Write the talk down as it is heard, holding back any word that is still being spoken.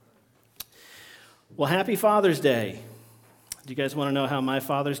Well, happy Father's Day. Do you guys want to know how my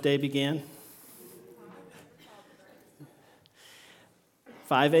Father's Day began?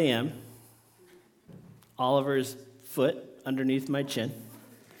 5 a.m., Oliver's foot underneath my chin.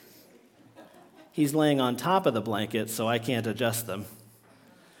 He's laying on top of the blanket, so I can't adjust them.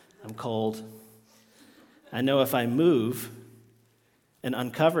 I'm cold. I know if I move and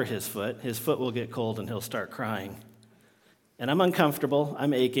uncover his foot will get cold and he'll start crying. And I'm uncomfortable,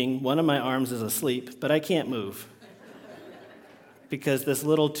 I'm aching, one of my arms is asleep, but I can't move because this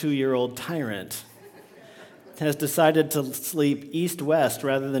little 2-year-old tyrant has decided to sleep east-west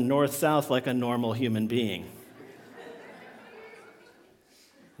rather than north-south like a normal human being.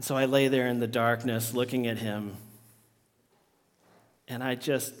 And so I lay there in the darkness looking at him, and I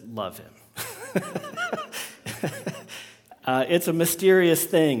just love him. It's a mysterious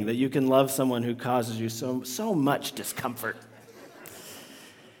thing that you can love someone who causes you so much discomfort.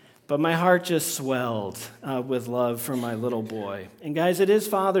 But my heart just swelled with love for my little boy. And guys, it is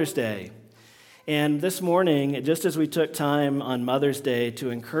Father's Day. And this morning, just as we took time on Mother's Day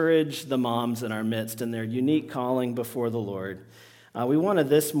to encourage the moms in our midst in their unique calling before the Lord, we want to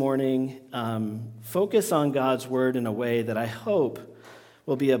this morning focus on God's Word in a way that I hope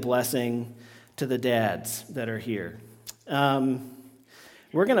will be a blessing to the dads that are here.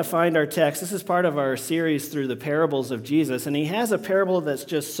 We're going to find our text. This is part of our series through the parables of Jesus, and he has a parable that's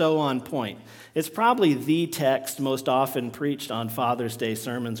just so on point. It's probably the text most often preached on Father's Day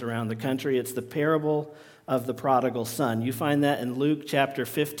sermons around the country. It's the parable of the prodigal son. You find that in Luke chapter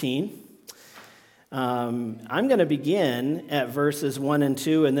 15. I'm going to begin at verses 1 and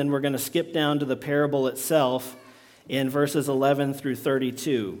 2, and then we're going to skip down to the parable itself in verses 11 through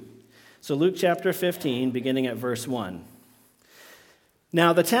 32. So Luke chapter 15, beginning at verse 1.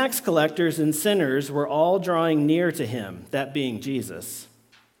 Now the tax collectors and sinners were all drawing near to him, that being Jesus.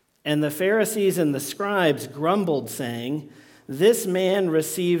 And the Pharisees and the scribes grumbled, saying, "This man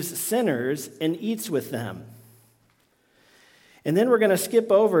receives sinners and eats with them." And then we're going to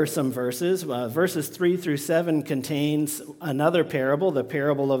skip over some verses. Verses 3 through 7 contains another parable, the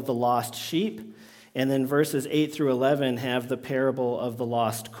parable of the lost sheep. And then verses 8 through 11 have the parable of the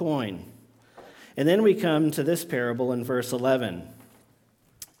lost coin. And then we come to this parable in verse 11.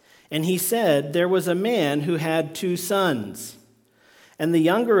 And he said, "There was a man who had 2 sons. And the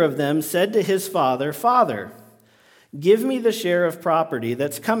younger of them said to his father, 'Father, give me the share of property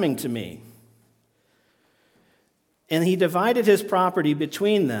that's coming to me.' And he divided his property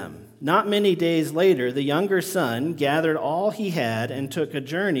between them. Not many days later, the younger son gathered all he had and took a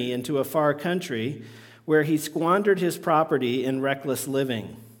journey into a far country where he squandered his property in reckless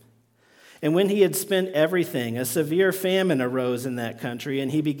living. And when he had spent everything, a severe famine arose in that country,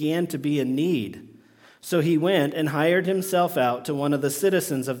 and he began to be in need. So he went and hired himself out to one of the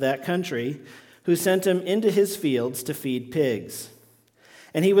citizens of that country, who sent him into his fields to feed pigs.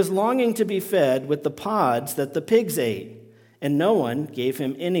 And he was longing to be fed with the pods that the pigs ate, and no one gave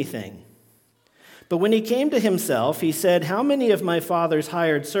him anything. But when he came to himself, he said, 'How many of my father's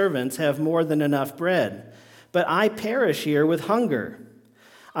hired servants have more than enough bread? But I perish here with hunger.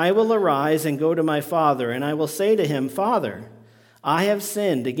 I will arise and go to my father, and I will say to him, Father, I have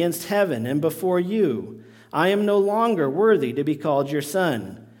sinned against heaven and before you. I am no longer worthy to be called your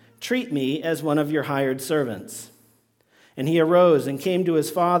son. Treat me as one of your hired servants.' And he arose and came to his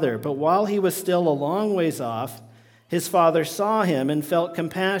father, but while he was still a long ways off, his father saw him and felt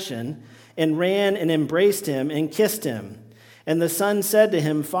compassion, and ran and embraced him and kissed him. And the son said to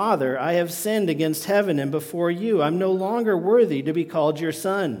him, 'Father, I have sinned against heaven and before you. I'm no longer worthy to be called your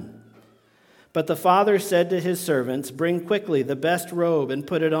son.' But the father said to his servants, 'Bring quickly the best robe and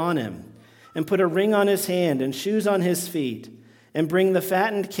put it on him, and put a ring on his hand and shoes on his feet, and bring the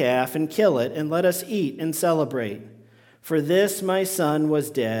fattened calf and kill it, and let us eat and celebrate. For this my son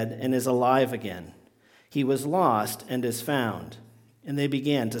was dead and is alive again. He was lost and is found.' And they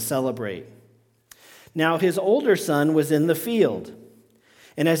began to celebrate. Now his older son was in the field.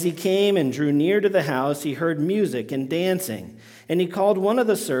 And as he came and drew near to the house, he heard music and dancing. And he called one of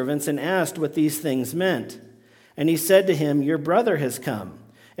the servants and asked what these things meant. And he said to him, 'Your brother has come,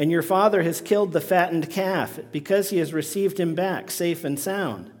 and your father has killed the fattened calf, because he has received him back safe and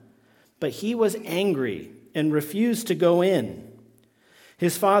sound.' But he was angry and refused to go in.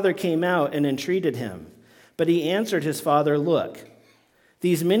 His father came out and entreated him. But he answered his father, 'Look,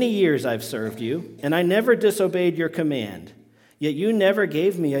 these many years I've served you, and I never disobeyed your command. Yet you never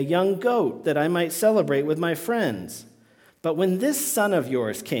gave me a young goat that I might celebrate with my friends. But when this son of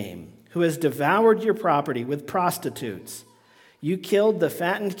yours came, who has devoured your property with prostitutes, you killed the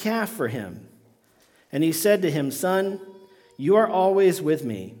fattened calf for him.' And he said to him, 'Son, you are always with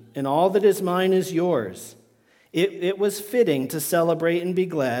me, and all that is mine is yours. It was fitting to celebrate and be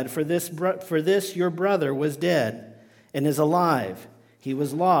glad, for this your brother was dead and is alive. He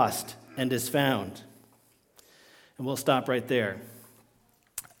was lost and is found." And we'll stop right there.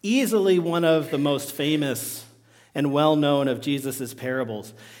 Easily one of the most famous and well-known of Jesus'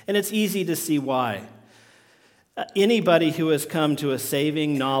 parables. And it's easy to see why. Anybody who has come to a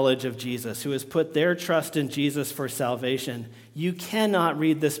saving knowledge of Jesus, who has put their trust in Jesus for salvation, you cannot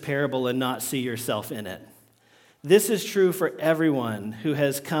read this parable and not see yourself in it. This is true for everyone who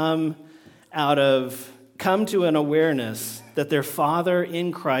has come to an awareness that their Father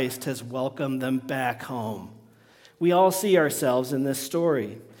in Christ has welcomed them back home. We all see ourselves in this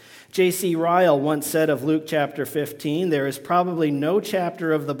story. J.C. Ryle once said of Luke chapter 15, "There is probably no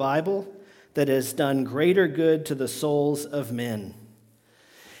chapter of the Bible that has done greater good to the souls of men."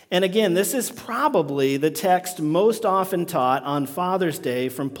 And again, this is probably the text most often taught on Father's Day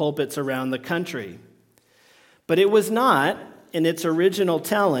from pulpits around the country. But it was not, in its original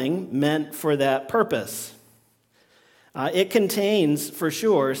telling, meant for that purpose. It contains, for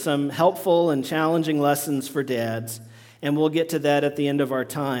sure, some helpful and challenging lessons for dads, and we'll get to that at the end of our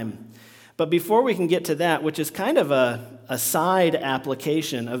time. But before we can get to that, which is kind of a side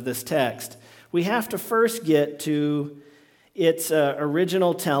application of this text, we have to first get to its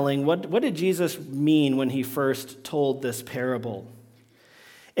original telling. What did Jesus mean when he first told this parable?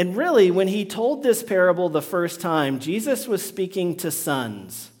 And really, when he told this parable the first time, Jesus was speaking to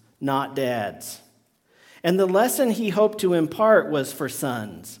sons, not dads. And the lesson he hoped to impart was for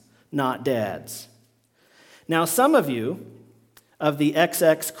sons, not dads. Now, some of you, of the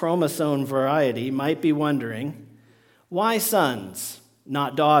XX chromosome variety, might be wondering, why sons,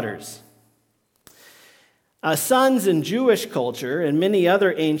 not daughters? Sons in Jewish culture and many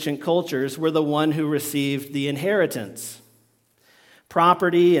other ancient cultures were the one who received the inheritance.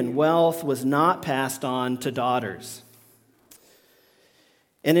 Property and wealth was not passed on to daughters.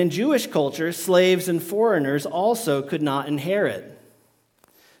 And in Jewish culture, slaves and foreigners also could not inherit.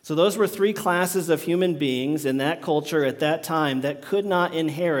 So those were three classes of human beings in that culture at that time that could not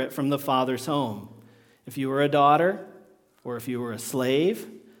inherit from the father's home. If you were a daughter, or if you were a slave,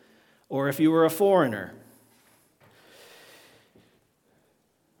 or if you were a foreigner.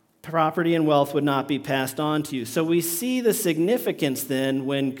 Property and wealth would not be passed on to you. So we see the significance then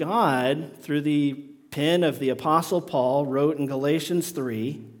when God, through the pen of the Apostle Paul, wrote in Galatians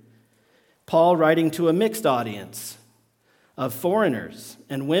 3, Paul writing to a mixed audience of foreigners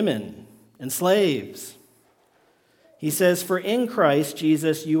and women and slaves. He says, "For in Christ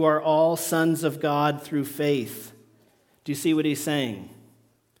Jesus you are all sons of God through faith." Do you see what he's saying?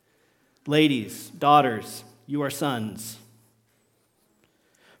 Ladies, daughters, you are sons.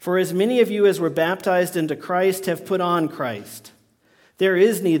 "For as many of you as were baptized into Christ have put on Christ. There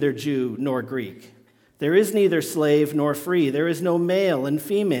is neither Jew nor Greek. There is neither slave nor free. There is no male and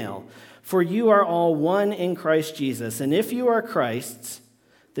female. For you are all one in Christ Jesus. And if you are Christ's,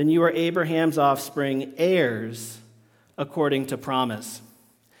 then you are Abraham's offspring, heirs according to promise."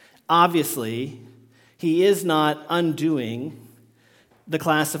 Obviously, he is not undoing the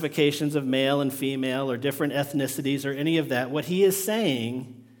classifications of male and female or different ethnicities or any of that. What he is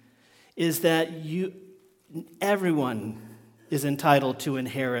saying is that everyone is entitled to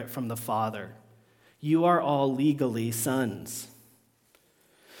inherit from the Father. You are all legally sons.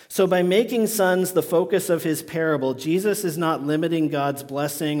 So by making sons the focus of his parable, Jesus is not limiting God's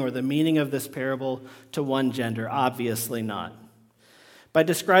blessing or the meaning of this parable to one gender, obviously not. By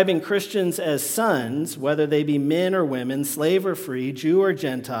describing Christians as sons, whether they be men or women, slave or free, Jew or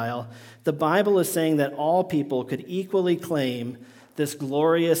Gentile, the Bible is saying that all people could equally claim this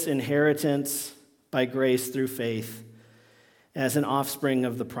glorious inheritance by grace through faith as an offspring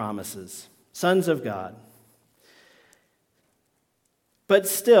of the promises, sons of God. But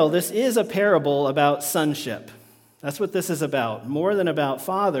still, this is a parable about sonship. That's what this is about. More than about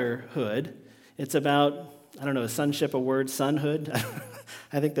fatherhood, it's about, is sonship a word? Sonhood?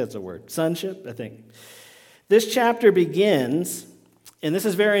 I think that's a word. Sonship, I think. This chapter begins, and this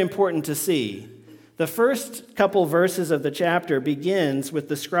is very important to see. The first couple verses of the chapter begins with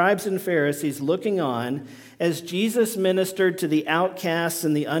the scribes and Pharisees looking on as Jesus ministered to the outcasts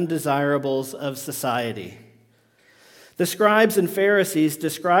and the undesirables of society. The scribes and Pharisees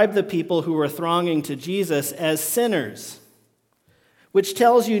describe the people who were thronging to Jesus as sinners, which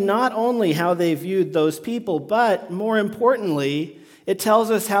tells you not only how they viewed those people, but more importantly, it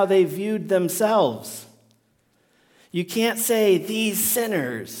tells us how they viewed themselves. You can't say these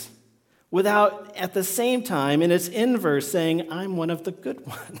sinners without at the same time, in its inverse, saying, I'm one of the good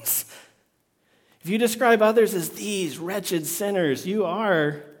ones. If you describe others as these wretched sinners, you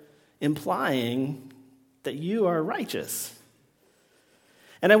are implying that you are righteous.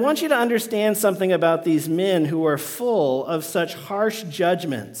 And I want you to understand something about these men who are full of such harsh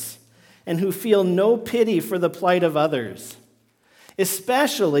judgments and who feel no pity for the plight of others,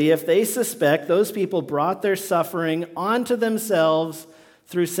 especially if they suspect those people brought their suffering onto themselves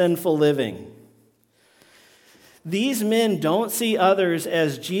through sinful living. These men don't see others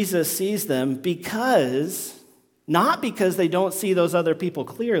as Jesus sees them not because they don't see those other people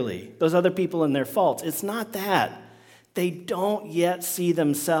clearly, those other people and their faults. It's not that. They don't yet see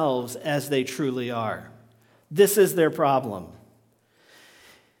themselves as they truly are. This is their problem.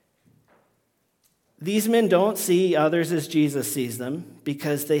 These men don't see others as Jesus sees them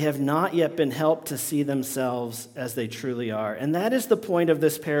because they have not yet been helped to see themselves as they truly are. And that is the point of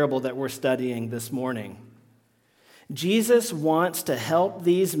this parable that we're studying this morning. Jesus wants to help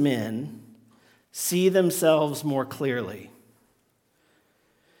these men see themselves more clearly.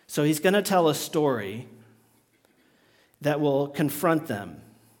 So he's going to tell a story that will confront them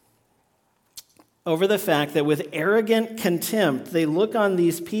over the fact that with arrogant contempt, they look on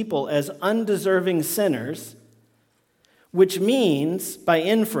these people as undeserving sinners, which means, by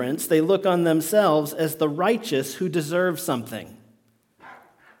inference, they look on themselves as the righteous who deserve something.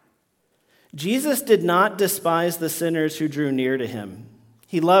 Jesus did not despise the sinners who drew near to him.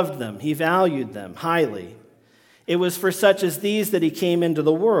 He loved them. He valued them highly. It was for such as these that he came into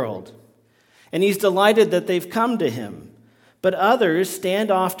the world. And he's delighted that they've come to him. But others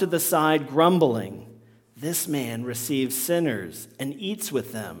stand off to the side grumbling, "This man receives sinners and eats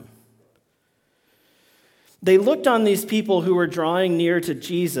with them." They looked on these people who were drawing near to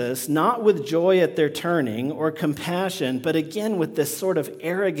Jesus, not with joy at their turning or compassion, but again with this sort of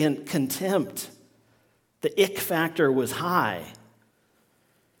arrogant contempt. The ick factor was high.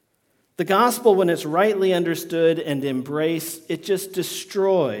 The gospel, when it's rightly understood and embraced, it just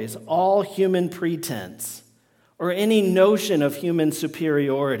destroys all human pretense or any notion of human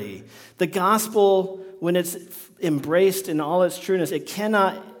superiority. The gospel, when it's embraced in all its trueness, it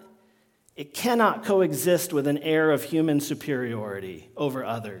cannot coexist with an air of human superiority over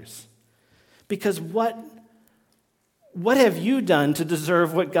others. Because what have you done to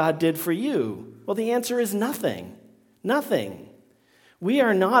deserve what God did for you? Well, the answer is nothing. Nothing. We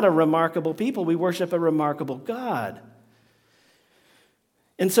are not a remarkable people. We worship a remarkable God.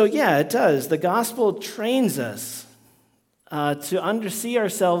 And so, yeah, it does. The gospel trains us to see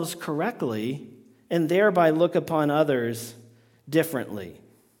ourselves correctly and thereby look upon others differently.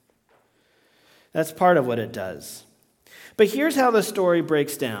 That's part of what it does. But here's how the story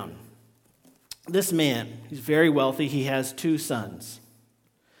breaks down. This man, he's very wealthy. He has 2 sons.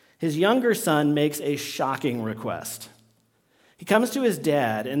 His younger son makes a shocking request. He comes to his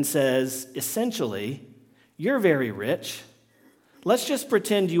dad and says, essentially, "You're very rich. Let's just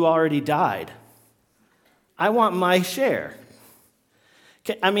pretend you already died. I want my share."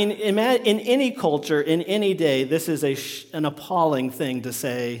 I mean, in any culture, in any day, this is an appalling thing to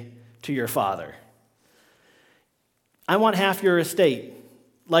say to your father. "I want half your estate,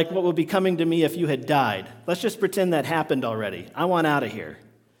 like what would be coming to me if you had died. Let's just pretend that happened already. I want out of here."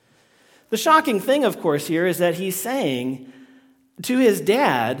 The shocking thing, of course, here is that he's saying to his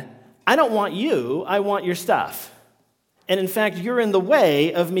dad, "I don't want you, I want your stuff. And in fact, you're in the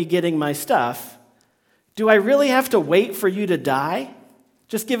way of me getting my stuff. Do I really have to wait for you to die?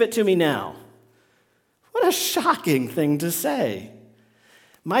 Just give it to me now." What a shocking thing to say.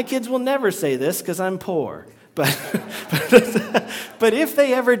 My kids will never say this because I'm poor. But if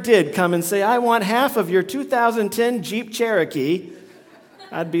they ever did come and say, "I want half of your 2010 Jeep Cherokee,"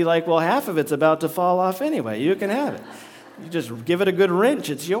 I'd be like, "Well, half of it's about to fall off anyway. You can have it. You just give it a good wrench.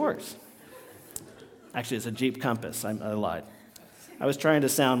 It's yours." Actually, it's a Jeep Compass. I lied. I was trying to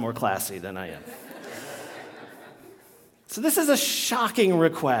sound more classy than I am. So this is a shocking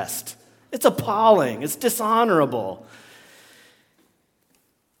request. It's appalling. It's dishonorable.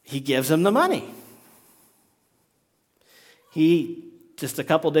 He gives him the money. Just a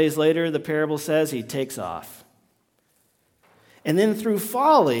couple days later, the parable says, he takes off. And then through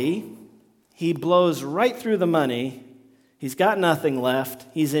folly, he blows right through the money. He's got nothing left.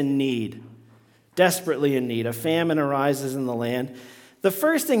 He's in need, desperately in need. A famine arises in the land. The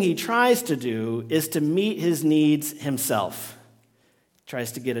first thing he tries to do is to meet his needs himself. He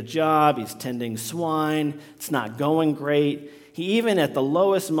tries to get a job. He's tending swine. It's not going great. He even at the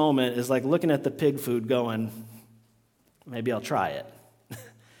lowest moment is like looking at the pig food going, "Maybe I'll try it."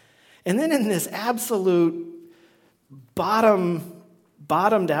 And then in this absolute bottomed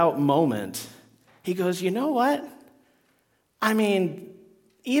out moment, he goes, "You know what? I mean,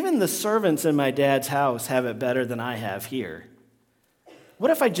 even the servants in my dad's house have it better than I have here. what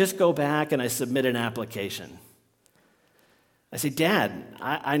if I just go back and I submit an application? I say, Dad,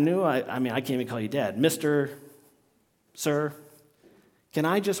 I can't even call you Dad. Mr., Sir, can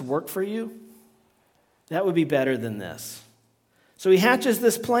I just work for you? That would be better than this. So he hatches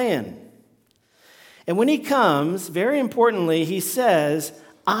this plan. And when he comes, very importantly, he says,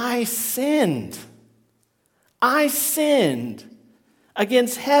 I sinned. I sinned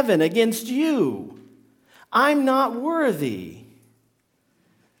against heaven, against you. I'm not worthy.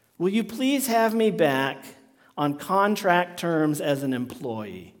 Will you please have me back on contract terms as an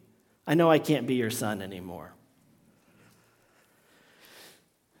employee? I know I can't be your son anymore.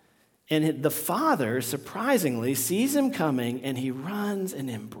 And the father, surprisingly, sees him coming, and he runs and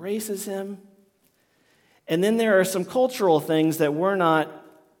embraces him. And then there are some cultural things that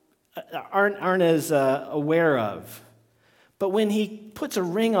aren't as aware of. But when he puts a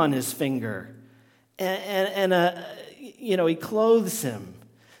ring on his finger and he clothes him,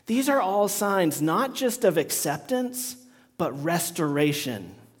 these are all signs not just of acceptance, but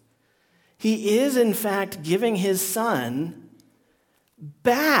restoration. He is, in fact, giving his son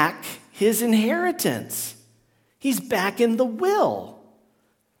back his inheritance. He's back in the will.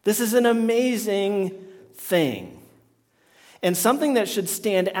 This is an amazing thing. And something that should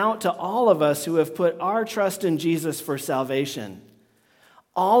stand out to all of us who have put our trust in Jesus for salvation.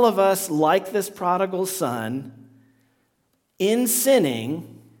 All of us, like this prodigal son, in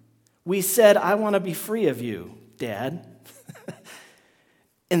sinning, we said, I want to be free of you, Dad.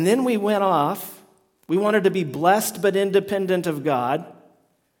 And then we went off. We wanted to be blessed but independent of God.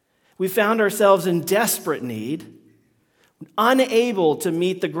 We found ourselves in desperate need, unable to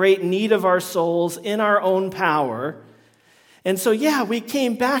meet the great need of our souls in our own power. And so, we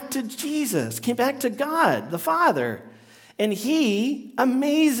came back to Jesus, came back to God, the Father. And he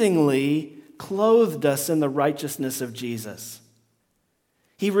amazingly clothed us in the righteousness of Jesus.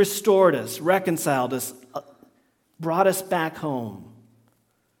 He restored us, reconciled us, brought us back home.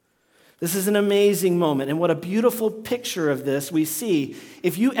 This is an amazing moment, and what a beautiful picture of this we see.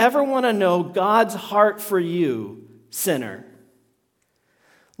 If you ever want to know God's heart for you, sinner,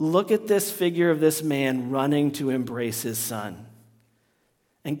 look at this figure of this man running to embrace his son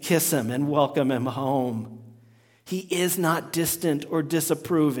and kiss him and welcome him home. He is not distant or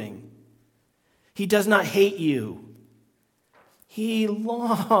disapproving. He does not hate you. He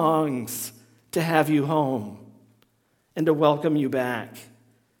longs to have you home and to welcome you back.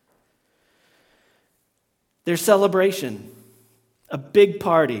 There's celebration, a big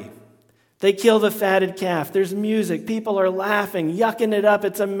party. They kill the fatted calf. There's music. People are laughing, yucking it up.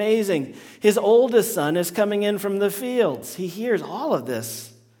 It's amazing. His oldest son is coming in from the fields. He hears all of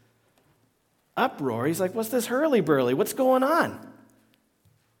this uproar. He's like, what's this hurly-burly? What's going on?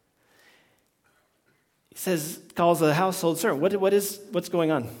 He calls the household servant. What's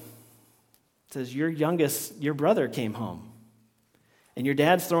going on? He says, your brother came home, and your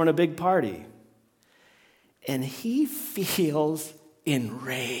dad's throwing a big party. And he feels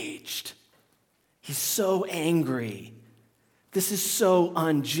enraged. He's so angry. This is so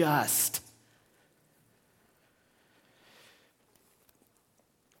unjust.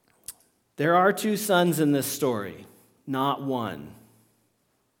 There are two sons in this story, not one.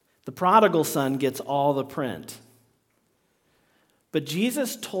 The prodigal son gets all the print. But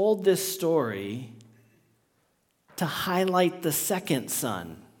Jesus told this story to highlight the second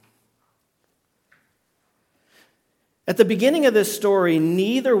son. At the beginning of this story,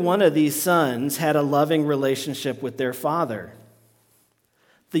 neither one of these sons had a loving relationship with their father.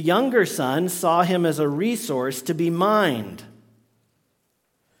 The younger son saw him as a resource to be mined.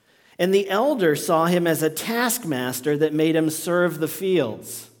 And the elder saw him as a taskmaster that made him serve the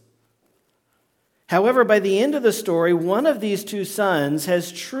fields. However, by the end of the story, one of these two sons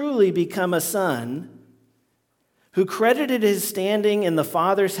has truly become a son who credited his standing in the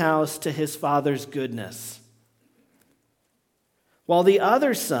father's house to his father's goodness. While the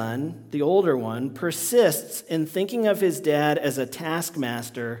other son, the older one, persists in thinking of his dad as a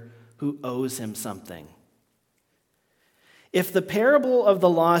taskmaster who owes him something. If the parable of the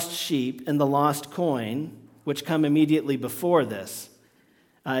lost sheep and the lost coin, which come immediately before this,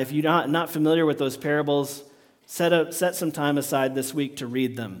 if you're not familiar with those parables, set some time aside this week to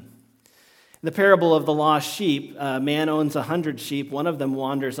read them. The parable of the lost sheep, a man owns 100 sheep. One of them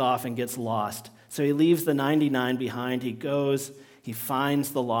wanders off and gets lost. So he leaves the 99 behind. He goes, he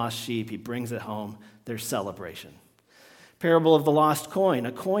finds the lost sheep. He brings it home. There's celebration. Parable of the lost coin.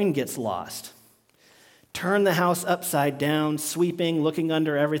 A coin gets lost. Turn the house upside down, sweeping, looking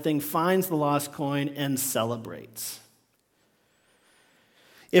under everything, finds the lost coin and celebrates.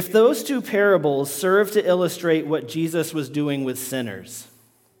 If those two parables serve to illustrate what Jesus was doing with sinners,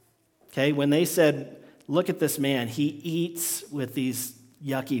 Okay, when they said, look at this man, he eats with these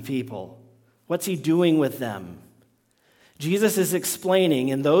yucky people. What's he doing with them? Jesus is explaining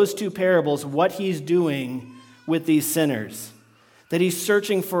in those two parables what he's doing with these sinners. That he's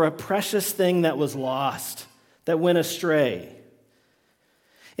searching for a precious thing that was lost, that went astray.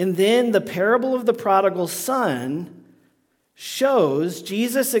 And then the parable of the prodigal son shows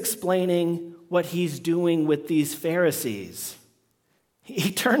Jesus explaining what he's doing with these Pharisees.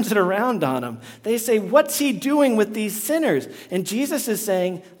 He turns it around on them. They say, what's he doing with these sinners? And Jesus is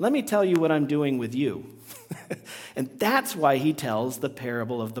saying, let me tell you what I'm doing with you. And that's why he tells the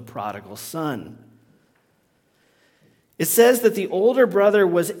parable of the prodigal son. It says that the older brother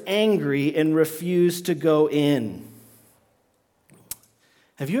was angry and refused to go in.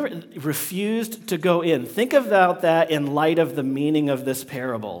 Have you ever refused to go in? Think about that in light of the meaning of this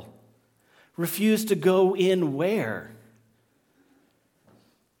parable. Refused to go in where?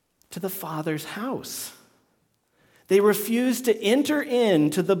 To the Father's house. They refused to enter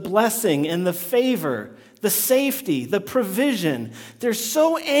into the blessing and the favor, the safety, the provision. They're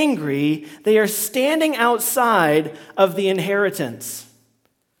so angry, they are standing outside of the inheritance.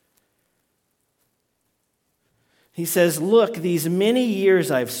 He says, look, these many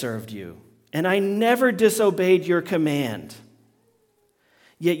years I've served you, and I never disobeyed your command.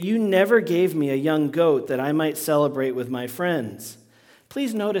 Yet you never gave me a young goat that I might celebrate with my friends.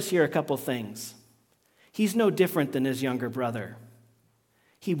 Please notice here a couple things. He's no different than his younger brother.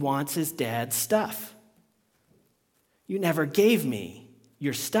 He wants his dad's stuff. You never gave me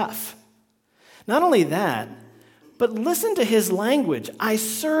your stuff. Not only that, but listen to his language. I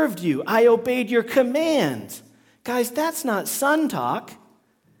served you. I obeyed your commands. Guys, that's not son talk.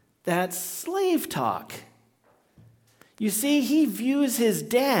 That's slave talk. You see, he views his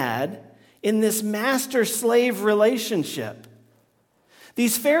dad in this master-slave relationship.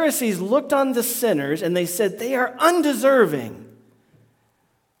 These Pharisees looked on the sinners and they said they are undeserving,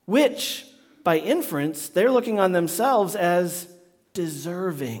 which, by inference, they're looking on themselves as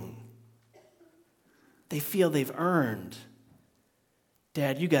deserving. They feel they've earned.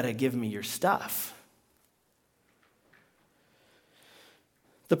 Dad, you got to give me your stuff.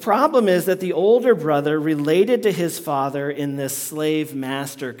 The problem is that the older brother related to his father in this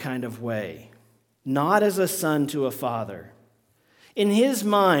slave-master kind of way, not as a son to a father. In his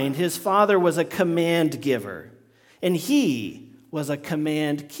mind, his father was a command giver, and he was a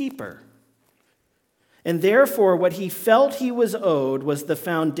command keeper. And therefore, what he felt he was owed was the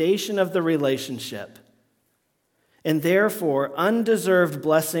foundation of the relationship. And therefore, undeserved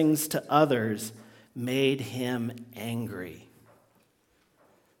blessings to others made him angry.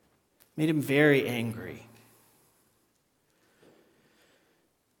 Made him very angry.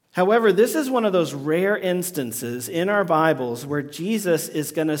 However, this is one of those rare instances in our Bibles where Jesus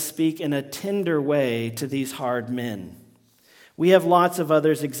is going to speak in a tender way to these hard men. We have lots of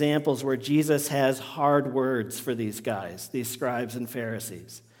other examples where Jesus has hard words for these guys, these scribes and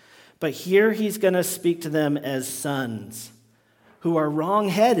Pharisees. But here he's going to speak to them as sons who are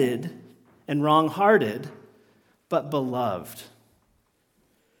wrong-headed and wrong-hearted, but beloved.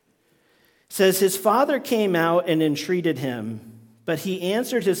 It says, his father came out and entreated him, but he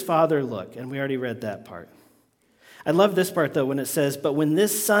answered his father, look, and we already read that part. I love this part, though, when it says, but when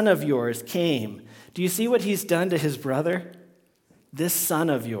this son of yours came, do you see what he's done to his brother? This son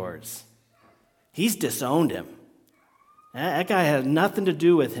of yours. He's disowned him. That guy had nothing to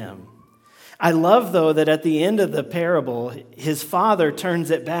do with him. I love, though, that at the end of the parable, his father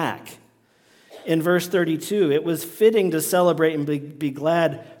turns it back. In verse 32, it was fitting to celebrate and be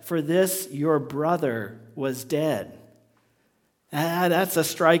glad, for this your brother was dead. That's a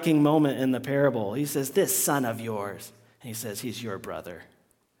striking moment in the parable. He says, this son of yours. And he says, he's your brother.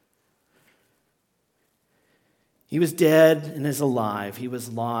 He was dead and is alive. He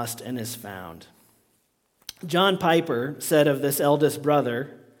was lost and is found. John Piper said of this eldest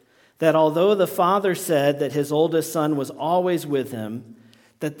brother that although the father said that his oldest son was always with him,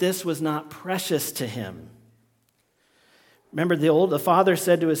 that this was not precious to him. Remember, the father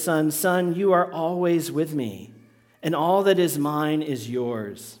said to his son, son, you are always with me, and all that is mine is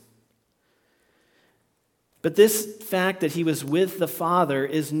yours. But this fact that he was with the father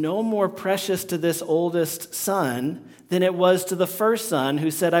is no more precious to this oldest son than it was to the first son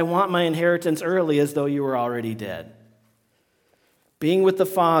who said, I want my inheritance early as though you were already dead. Being with the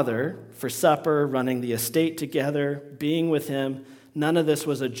father for supper, running the estate together, being with him, none of this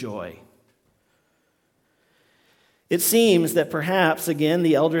was a joy. It seems that perhaps, again,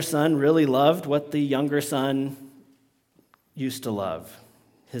 the elder son really loved what the younger son used to love,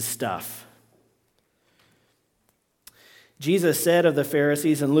 his stuff. Jesus said of the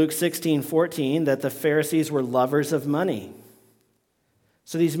Pharisees in Luke 16:14 that the Pharisees were lovers of money.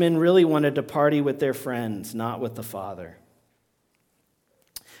 So these men really wanted to party with their friends, not with the Father.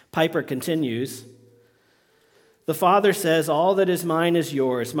 Piper continues, "The Father says, 'All that is mine is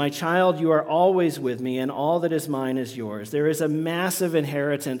yours. My child, you are always with me, and all that is mine is yours.' There is a massive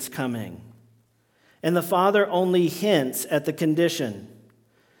inheritance coming. And the Father only hints at the condition.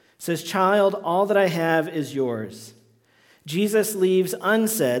 Says, 'Child, all that I have is yours.' Jesus leaves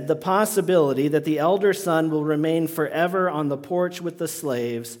unsaid the possibility that the elder son will remain forever on the porch with the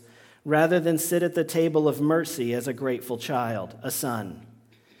slaves rather than sit at the table of mercy as a grateful child, a son.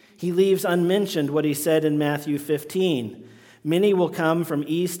 He leaves unmentioned what he said in Matthew 15. Many will come from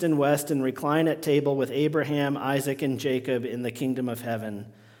east and west and recline at table with Abraham, Isaac, and Jacob in the kingdom of heaven,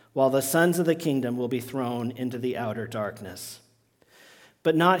 while the sons of the kingdom will be thrown into the outer darkness.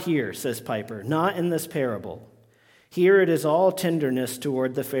 But not here, says Piper, not in this parable. Here it is all tenderness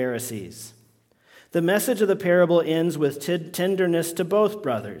toward the Pharisees. The message of the parable ends with tenderness to both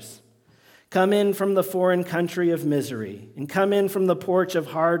brothers. Come in from the foreign country of misery, and come in from the porch of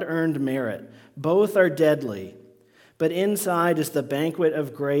hard-earned merit. Both are deadly, but inside is the banquet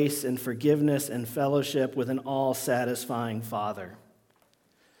of grace and forgiveness and fellowship with an all-satisfying Father.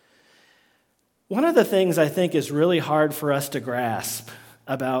 One of the things I think is really hard for us to grasp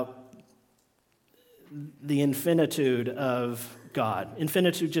about the infinitude of God.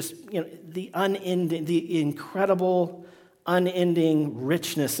 Infinitude, just the unending, the incredible, unending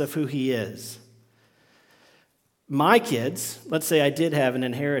richness of who he is. My kids, let's say I did have an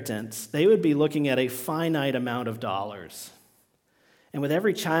inheritance, they would be looking at a finite amount of dollars. And with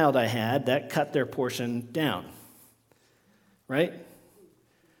every child I had, that cut their portion down. Right?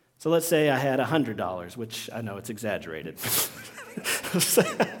 So let's say I had $100, which I know it's exaggerated.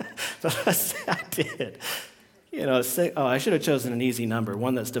 But let's say I did. I should have chosen an easy number,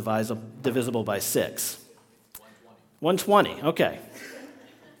 one that's divisible by 6. 120, okay.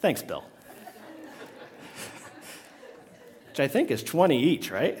 Thanks, Bill. Which I think is 20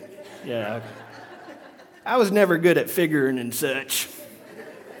 each, right? Yeah. Okay. I was never good at figuring and such.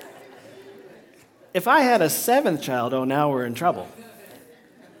 If I had a 7th child, now we're in trouble.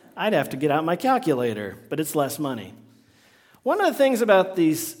 I'd have to get out my calculator, but it's less money. One of the things about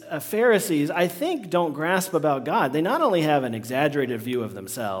these Pharisees, I think, don't grasp about God. They not only have an exaggerated view of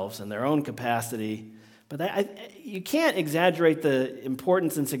themselves and their own capacity, but you can't exaggerate the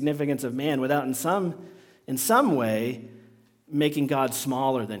importance and significance of man without, in some way, making God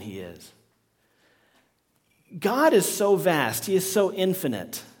smaller than he is. God is so vast, he is so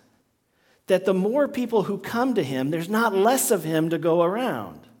infinite, that the more people who come to him, there's not less of him to go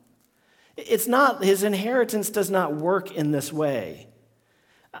around. It's not, his inheritance does not work in this way.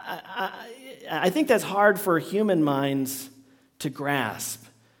 I think that's hard for human minds to grasp.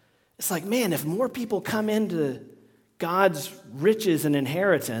 It's like, man, if more people come into God's riches and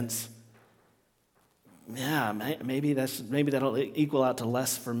inheritance, yeah, maybe that'll equal out to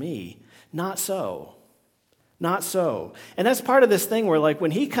less for me. Not so. Not so. And that's part of this thing where, like,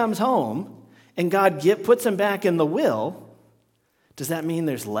 when he comes home and God puts him back in the will, does that mean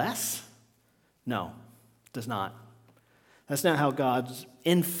there's less? No, it does not. That's not how God's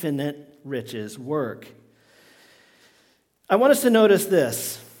infinite riches work. I want us to notice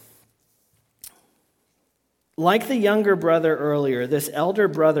this. Like the younger brother earlier, this elder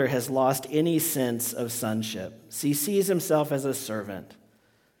brother has lost any sense of sonship. He sees himself as a servant.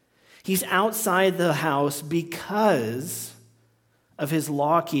 He's outside the house because of his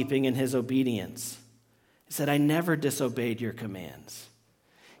law-keeping and his obedience. He said, I never disobeyed your commands.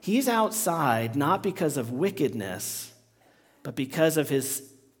 He's outside not because of wickedness, but because of his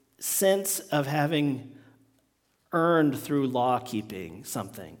sense of having earned through law-keeping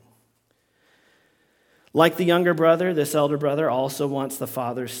something. Like the younger brother, this elder brother also wants the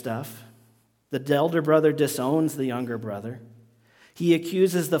father's stuff. The elder brother disowns the younger brother. He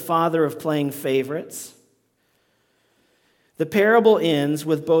accuses the father of playing favorites. The parable ends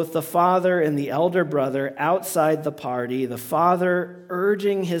with both the father and the elder brother outside the party, the father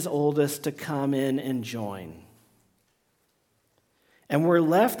urging his oldest to come in and join. And we're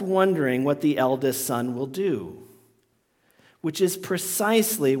left wondering what the eldest son will do, which is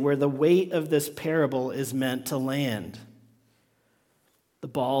precisely where the weight of this parable is meant to land. The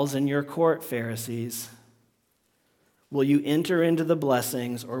ball's in your court, Pharisees. Will you enter into the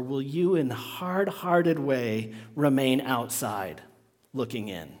blessings, or will you, in hard-hearted way, remain outside, looking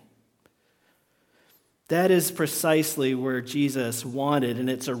in? That is precisely where Jesus wanted, in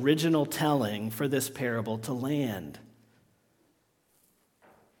its original telling, for this parable to land.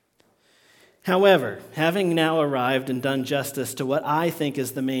 However, having now arrived and done justice to what I think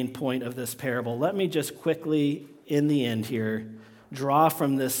is the main point of this parable, let me just quickly, in the end here, draw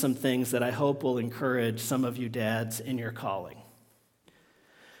from this some things that I hope will encourage some of you dads in your calling.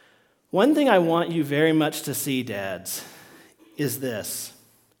 One thing I want you very much to see, dads, is this.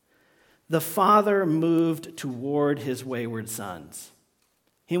 The father moved toward his wayward sons.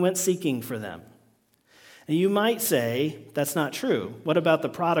 He went seeking for them. And you might say, that's not true. What about the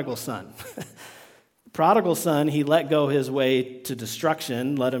prodigal son? Prodigal son, he let go his way to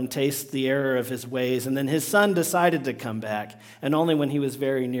destruction, let him taste the error of his ways, and then his son decided to come back. And only when he was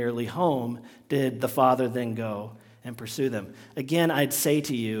very nearly home did the father then go and pursue them. Again, I'd say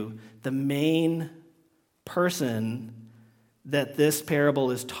to you, the main person that this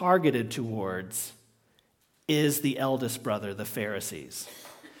parable is targeted towards is the eldest brother, the Pharisees.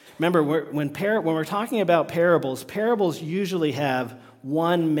 Remember, when we're talking about parables usually have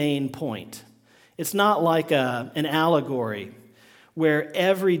one main point. It's not like an allegory where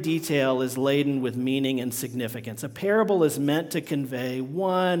every detail is laden with meaning and significance. A parable is meant to convey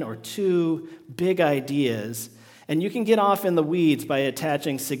one or two big ideas, and you can get off in the weeds by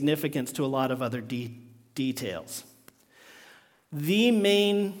attaching significance to a lot of other details. The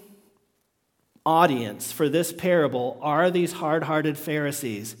main audience for this parable are these hard-hearted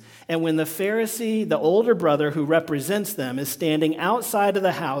Pharisees. And when the Pharisee, the older brother who represents them, is standing outside of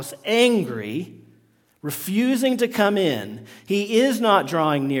the house angry, refusing to come in, he is not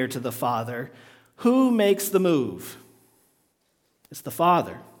drawing near to the Father. Who makes the move? It's the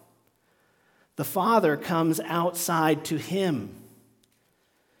Father. The Father comes outside to him.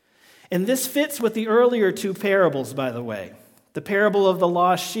 And this fits with the earlier two parables, by the way. The parable of the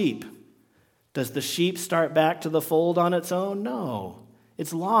lost sheep. Does the sheep start back to the fold on its own? No.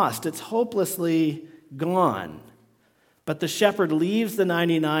 It's lost. It's hopelessly gone. But the shepherd leaves the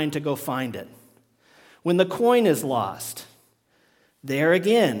 99 to go find it. When the coin is lost, there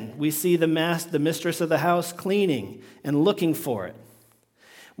again, we see the mistress of the house cleaning and looking for it.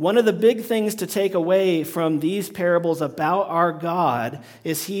 One of the big things to take away from these parables about our God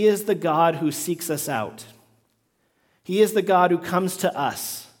is he is the God who seeks us out. He is the God who comes to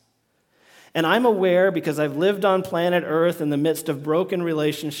us. And I'm aware, because I've lived on planet Earth in the midst of broken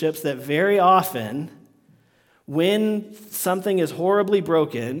relationships, that very often, when something is horribly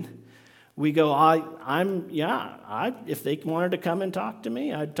broken, we go, if they wanted to come and talk to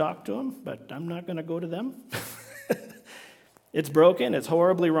me, I'd talk to them, but I'm not going to go to them. It's broken, it's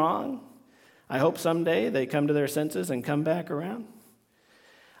horribly wrong. I hope someday they come to their senses and come back around.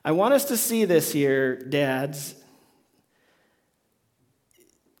 I want us to see this here, dads.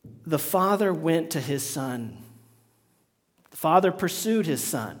 The father went to his son. The father pursued his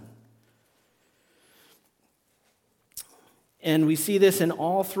son. And we see this in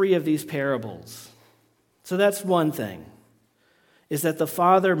all three of these parables. So that's one thing, is that the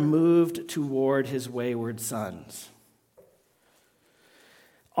father moved toward his wayward sons.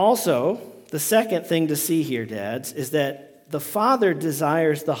 Also, the second thing to see here, dads, is that the father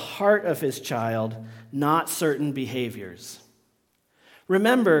desires the heart of his child, not certain behaviors.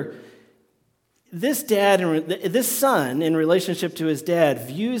 Remember, this son, in relationship to his dad,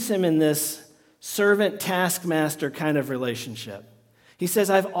 views him in this servant-taskmaster kind of relationship. He says,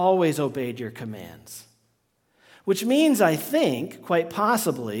 I've always obeyed your commands. Which means, I think, quite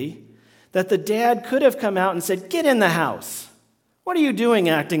possibly, that the dad could have come out and said, get in the house. What are you doing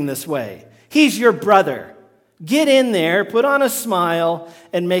acting this way? He's your brother. Get in there, put on a smile,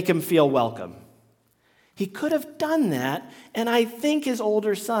 and make him feel welcome. He could have done that, and I think his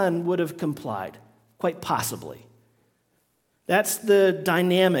older son would have complied, quite possibly. That's the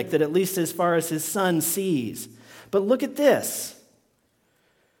dynamic that, at least as far as his son sees. But look at this.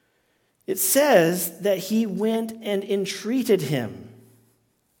 It says that he went and entreated him.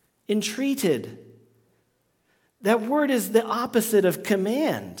 Entreated. That word is the opposite of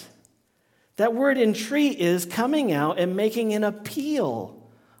command. That word entreat is coming out and making an appeal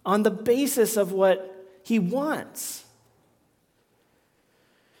on the basis of what he wants.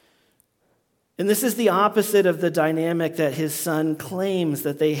 And this is the opposite of the dynamic that his son claims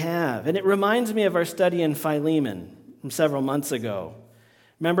that they have. And it reminds me of our study in Philemon from several months ago.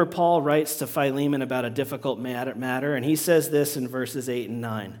 Remember, Paul writes to Philemon about a difficult matter, and he says this in verses 8 and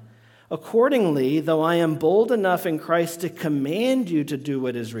 9. Accordingly, though I am bold enough in Christ to command you to do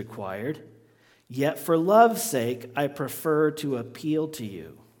what is required, yet for love's sake I prefer to appeal to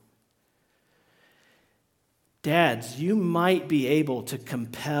you. Dads, you might be able to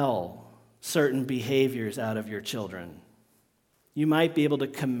compel certain behaviors out of your children. You might be able to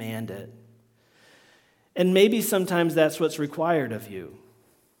command it. And maybe sometimes that's what's required of you.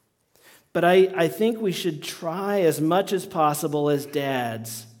 But I think we should try as much as possible as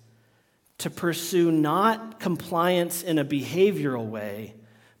dads to pursue not compliance in a behavioral way,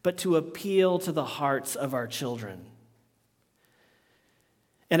 but to appeal to the hearts of our children.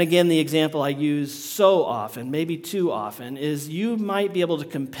 And again, the example I use so often, maybe too often, is you might be able to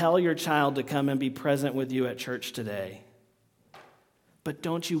compel your child to come and be present with you at church today. But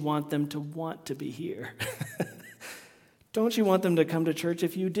don't you want them to want to be here? Don't you want them to come to church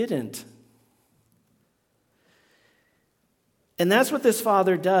if you didn't? And that's what this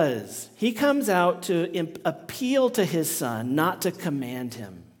father does. He comes out to appeal to his son, not to command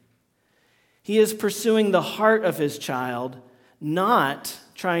him. He is pursuing the heart of his child, not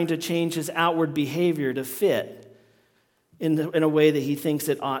trying to change his outward behavior to fit in a way that he thinks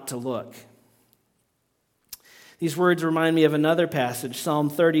it ought to look. These words remind me of another passage, Psalm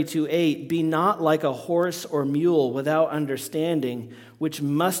 32:8. Be not like a horse or mule without understanding, which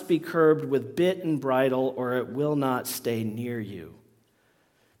must be curbed with bit and bridle, or it will not stay near you.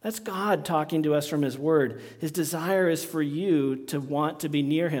 That's God talking to us from his word. His desire is for you to want to be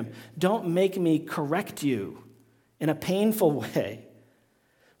near him. Don't make me correct you in a painful way.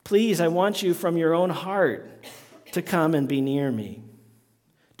 Please, I want you from your own heart to come and be near me.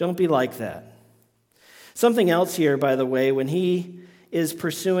 Don't be like that. Something else here, by the way, when he is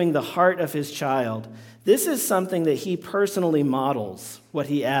pursuing the heart of his child, this is something that he personally models, what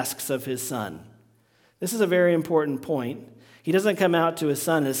he asks of his son. This is a very important point. He doesn't come out to his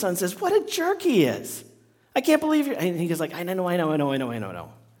son, and his son says, what a jerk he is. I can't believe you. And he goes like, I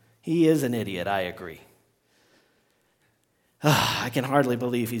know. He is an idiot, I agree. I can hardly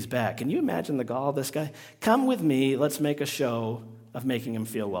believe he's back. Can you imagine the gall of this guy? Come with me, let's make a show of making him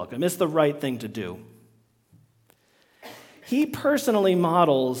feel welcome. It's the right thing to do. He personally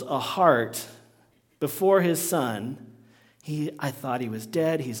models a heart before his son. I thought he was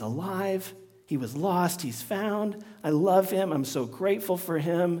dead. He's alive. He was lost. He's found. I love him. I'm so grateful for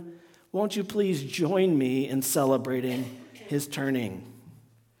him. Won't you please join me in celebrating his turning,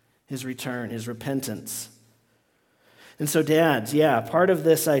 his return, his repentance? And so dads, part of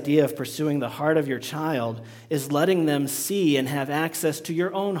this idea of pursuing the heart of your child is letting them see and have access to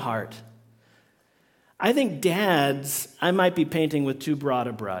your own heart. I think dads, I might be painting with too broad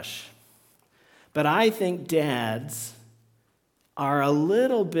a brush, but I think dads are a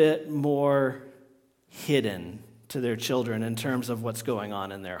little bit more hidden to their children in terms of what's going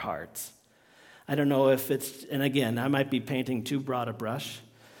on in their hearts. I don't know if it's, and again, I might be painting too broad a brush,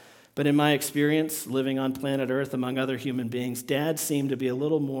 but in my experience, living on planet Earth among other human beings, dads seem to be a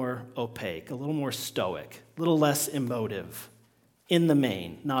little more opaque, a little more stoic, a little less emotive, in the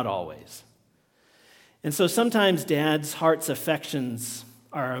main, not always. And so sometimes dads' heart's affections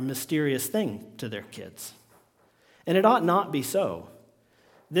are a mysterious thing to their kids. And it ought not be so.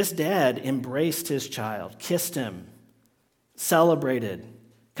 This dad embraced his child, kissed him, celebrated,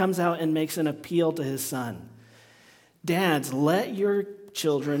 comes out and makes an appeal to his son. Dads, let your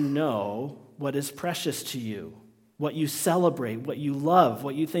children know what is precious to you, what you celebrate, what you love,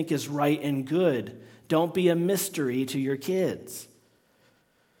 what you think is right and good. Don't be a mystery to your kids.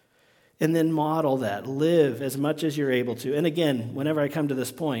 And then model that. Live as much as you're able to. And again, whenever I come to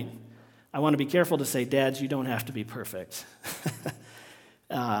this point, I want to be careful to say, dads, you don't have to be perfect.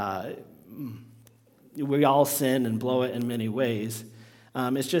 We all sin and blow it in many ways.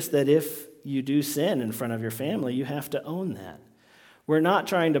 It's just that if you do sin in front of your family, you have to own that. We're not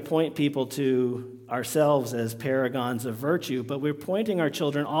trying to point people to ourselves as paragons of virtue, but we're pointing our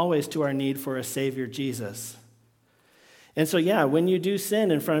children always to our need for a Savior, Jesus. And so, when you do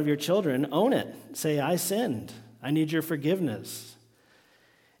sin in front of your children, own it. Say, I sinned. I need your forgiveness.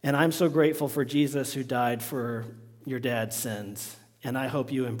 And I'm so grateful for Jesus who died for your dad's sins. And I hope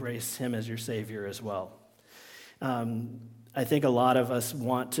you embrace him as your Savior as well. I think a lot of us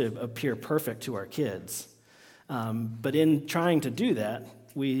want to appear perfect to our kids. But in trying to do that,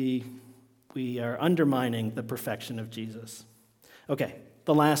 we are undermining the perfection of Jesus. Okay.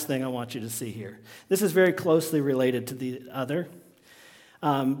 The last thing I want you to see here. This is very closely related to the other.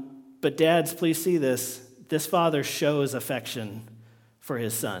 But dads, please see this. This father shows affection for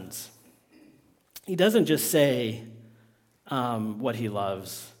his sons. He doesn't just say what he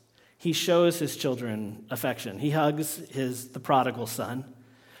loves. He shows his children affection. He hugs the prodigal son.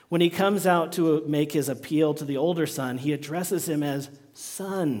 When he comes out to make his appeal to the older son, he addresses him as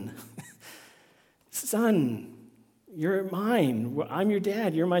son. Son. You're mine. I'm your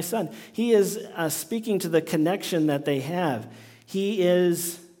dad. You're my son. He is speaking to the connection that they have. He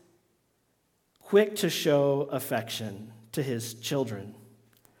is quick to show affection to his children.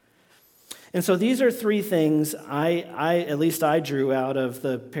 And so these are three things at least I drew out of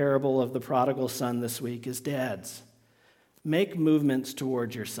the parable of the prodigal son this week as dads. Make movements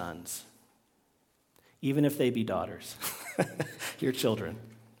towards your sons, even if they be daughters, your children.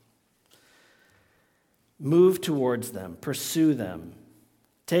 Move towards them, pursue them,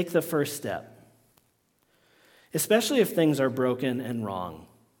 take the first step, especially if things are broken and wrong.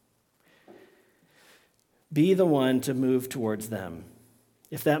 Be the one to move towards them.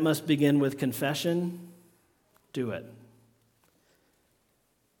 If that must begin with confession, do it.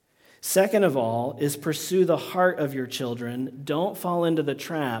 Second of all is pursue the heart of your children. Don't fall into the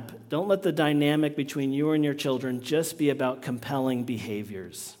trap. Don't let the dynamic between you and your children just be about compelling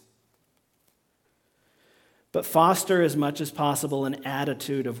behaviors. But foster as much as possible an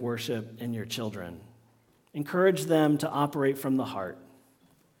attitude of worship in your children. Encourage them to operate from the heart.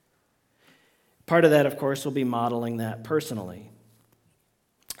 Part of that, of course, will be modeling that personally.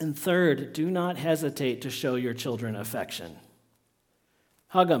 And third, do not hesitate to show your children affection.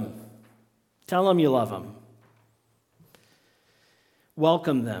 Hug them. Tell them you love them.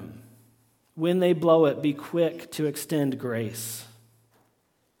 Welcome them. When they blow it, be quick to extend grace.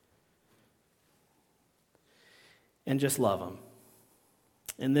 And just love them.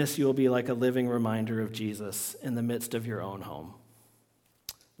 In this, you will be like a living reminder of Jesus in the midst of your own home.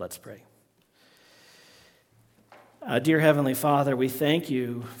 Let's pray. Dear Heavenly Father, we thank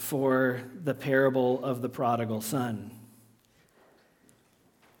you for the parable of the prodigal son.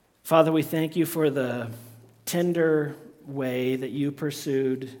 Father, we thank you for the tender way that you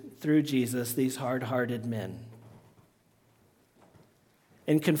pursued through Jesus these hard-hearted men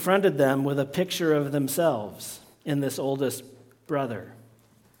and confronted them with a picture of themselves in this oldest brother,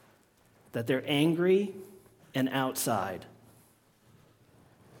 that they're angry and outside.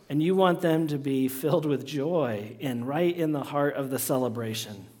 And you want them to be filled with joy and right in the heart of the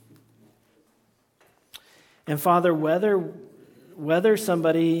celebration. And Father, whether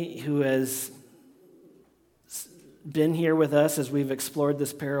somebody who has been here with us as we've explored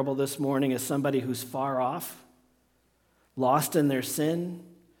this parable this morning is somebody who's far off, lost in their sin,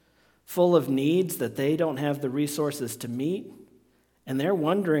 full of needs that they don't have the resources to meet, and they're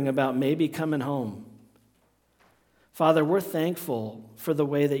wondering about maybe coming home. Father, we're thankful for the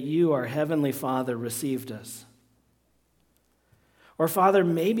way that you, our Heavenly Father, received us. Or Father,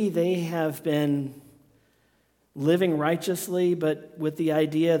 maybe they have been living righteously, but with the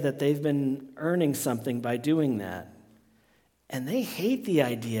idea that they've been earning something by doing that. And they hate the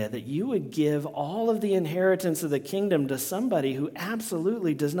idea that you would give all of the inheritance of the kingdom to somebody who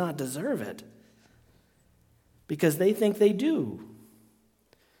absolutely does not deserve it, because they think they do.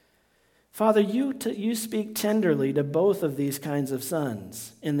 Father, you speak tenderly to both of these kinds of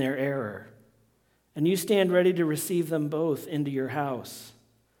sons in their error, and you stand ready to receive them both into your house.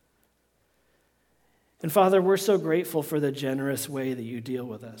 And Father, we're so grateful for the generous way that you deal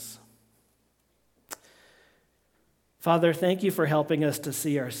with us. Father, thank you for helping us to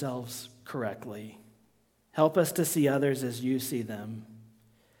see ourselves correctly. Help us to see others as you see them.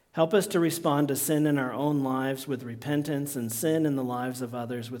 Help us to respond to sin in our own lives with repentance and sin in the lives of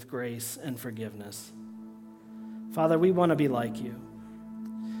others with grace and forgiveness. Father, we want to be like you.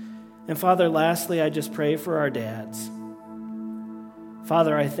 And Father, lastly, I just pray for our dads.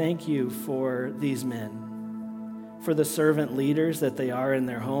 Father, I thank you for these men, for the servant leaders that they are in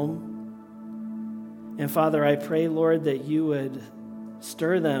their home. And Father, I pray, Lord, that you would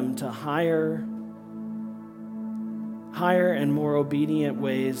stir them to higher and more obedient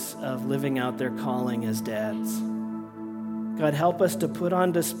ways of living out their calling as dads. God, help us to put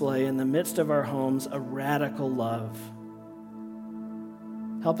on display in the midst of our homes a radical love.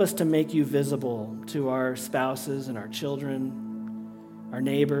 Help us to make you visible to our spouses and our children, our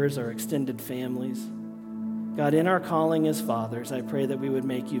neighbors, our extended families. God, in our calling as fathers, I pray that we would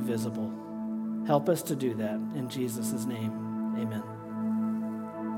make you visible. Help us to do that. In Jesus' name, amen.